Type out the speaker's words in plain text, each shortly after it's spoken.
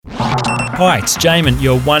Hi, it's Jamin,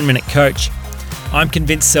 your 1 Minute Coach. I'm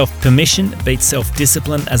convinced self-permission beats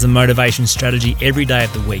self-discipline as a motivation strategy every day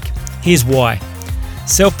of the week. Here's why.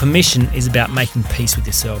 Self-permission is about making peace with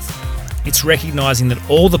yourself. It's recognizing that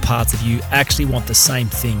all the parts of you actually want the same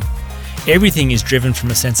thing. Everything is driven from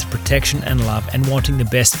a sense of protection and love and wanting the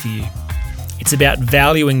best for you. It's about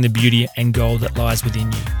valuing the beauty and gold that lies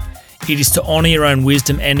within you. It is to honor your own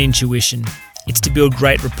wisdom and intuition. It's to build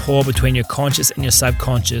great rapport between your conscious and your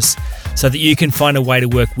subconscious so that you can find a way to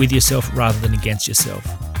work with yourself rather than against yourself.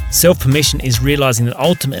 Self-permission is realizing that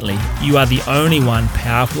ultimately you are the only one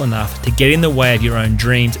powerful enough to get in the way of your own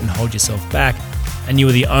dreams and hold yourself back, and you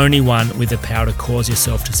are the only one with the power to cause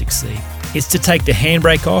yourself to succeed. It's to take the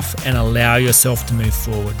handbrake off and allow yourself to move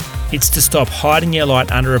forward. It's to stop hiding your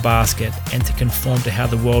light under a basket and to conform to how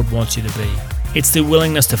the world wants you to be. It's the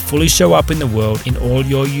willingness to fully show up in the world in all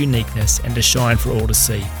your uniqueness and to shine for all to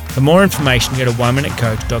see. For more information, go to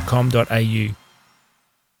oneminutecoach.com.au.